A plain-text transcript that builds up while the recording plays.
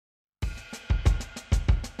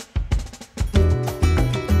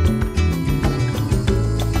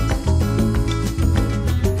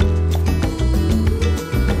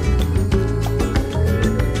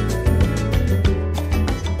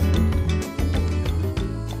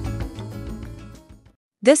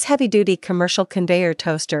This heavy-duty commercial conveyor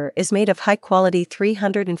toaster is made of high-quality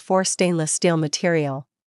 304 stainless steel material,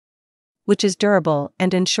 which is durable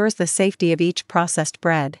and ensures the safety of each processed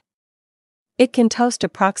bread. It can toast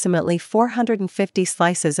approximately 450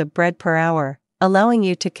 slices of bread per hour, allowing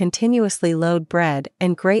you to continuously load bread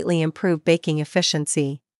and greatly improve baking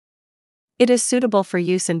efficiency. It is suitable for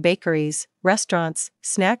use in bakeries, restaurants,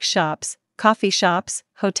 snack shops, coffee shops,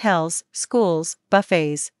 hotels, schools,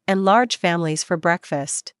 buffets, and large families for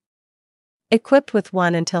breakfast. Equipped with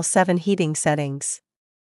 1 until 7 heating settings.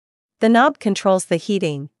 The knob controls the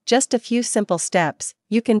heating. Just a few simple steps,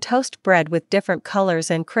 you can toast bread with different colors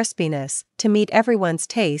and crispiness to meet everyone's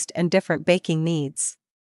taste and different baking needs.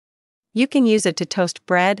 You can use it to toast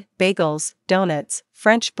bread, bagels, donuts,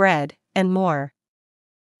 French bread, and more.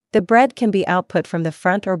 The bread can be output from the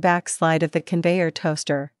front or back slide of the conveyor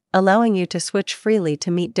toaster, allowing you to switch freely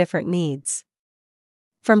to meet different needs.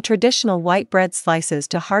 From traditional white bread slices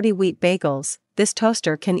to hearty wheat bagels, this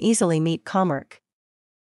toaster can easily meet commercial